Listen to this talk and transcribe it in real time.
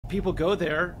people go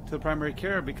there to the primary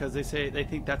care because they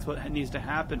think that's what needs to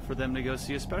happen for them to go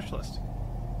see a specialist.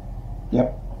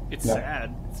 Yep. It's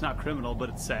sad. It's not criminal, but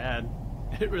it's sad.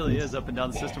 It really is up and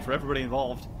down the system for everybody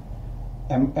involved.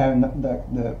 And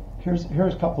here's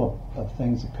a couple of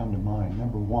things that come to mind.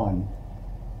 Number one,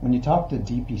 when you talk to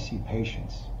DPC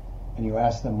patients and you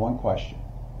ask them one question,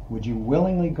 would you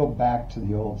willingly go back to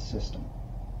the old system?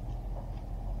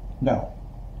 No.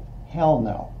 Hell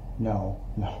no. No.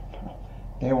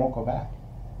 They won't go back.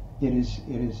 It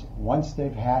is once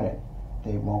they've had it,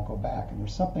 they won't go back. And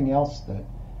there's something else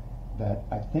that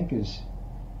I think is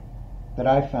that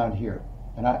I found here.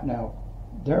 And I've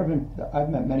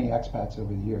met many expats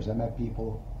over the years. I met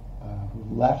people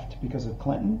who left because of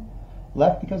Clinton,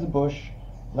 left because of Bush,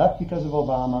 left because of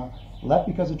Obama, left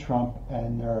because of Trump,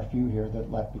 and there are a few here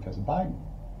that left because of Biden.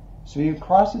 So it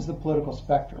crosses the political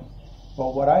spectrum.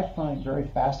 But what I find very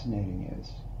fascinating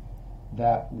is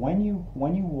that when you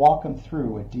walk them through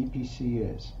what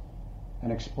DPC is and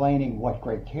explaining what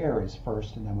great care is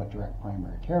first and then what direct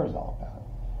primary care is all about,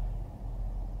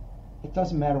 it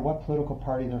doesn't matter what political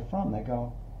party they're from. They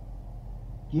go,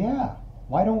 yeah,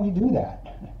 why don't we do that?